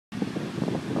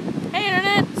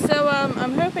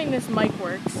I'm hoping this mic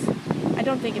works. I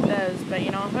don't think it does, but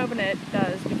you know, I'm hoping it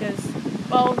does because,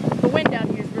 well, the wind down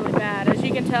here is really bad. As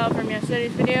you can tell from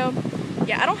yesterday's video,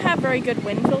 yeah, I don't have very good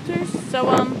wind filters, so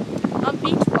I'm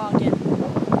beach vlogging.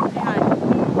 Say hi.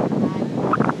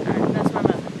 Alright, that's my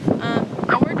mother.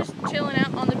 And we're just chilling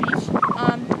out on the beach.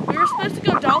 We were supposed to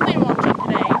go dolphin watching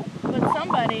today, but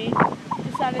somebody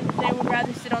decided that they would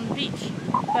rather sit on the beach.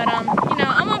 But you know,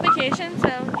 I'm on vacation,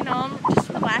 so you know, I'm just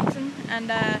relaxing.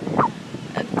 And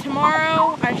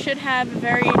tomorrow I should have a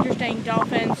very interesting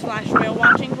dolphin/whale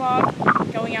watching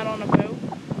vlog, going out on a boat,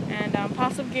 and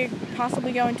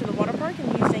possibly going to the water park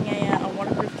and using a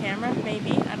waterproof camera,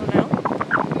 maybe, I don't know.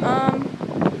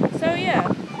 So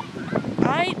yeah,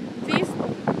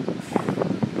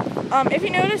 if you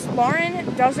notice,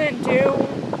 Lauren doesn't do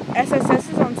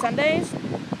SSS's on Sundays.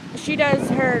 She does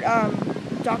her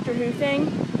Doctor Who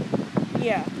thing.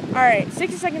 Yeah. Alright,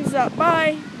 60 seconds is up.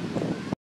 Bye.